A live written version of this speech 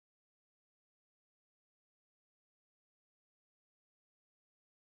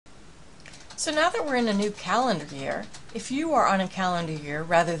So now that we're in a new calendar year, if you are on a calendar year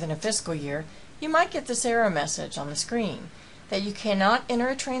rather than a fiscal year, you might get this error message on the screen that you cannot enter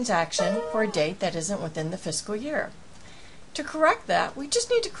a transaction for a date that isn't within the fiscal year. To correct that, we just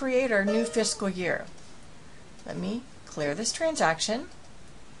need to create our new fiscal year. Let me clear this transaction.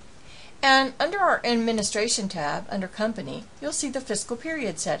 And under our Administration tab, under Company, you'll see the fiscal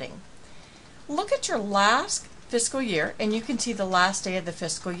period setting. Look at your last fiscal year and you can see the last day of the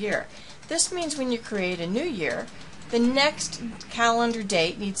fiscal year. This means when you create a new year, the next calendar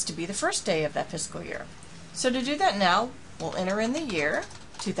date needs to be the first day of that fiscal year. So to do that now, we'll enter in the year,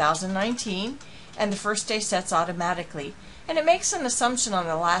 2019, and the first day sets automatically. And it makes an assumption on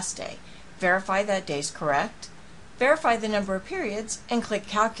the last day. Verify that day's correct, verify the number of periods, and click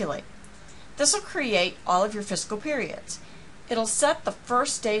Calculate. This will create all of your fiscal periods. It'll set the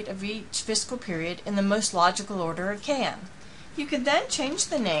first date of each fiscal period in the most logical order it can. You can then change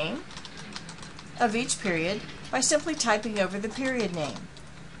the name of each period by simply typing over the period name.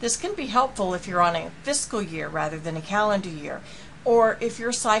 This can be helpful if you're on a fiscal year rather than a calendar year, or if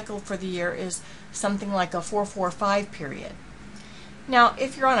your cycle for the year is something like a 445 period. Now,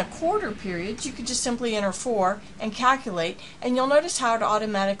 if you're on a quarter period, you could just simply enter 4 and calculate, and you'll notice how it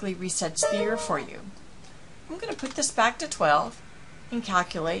automatically resets the year for you. I'm going to put this back to 12 and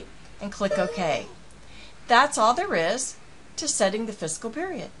calculate and click OK. That's all there is to setting the fiscal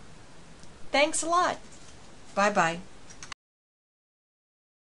period. Thanks a lot. Bye-bye.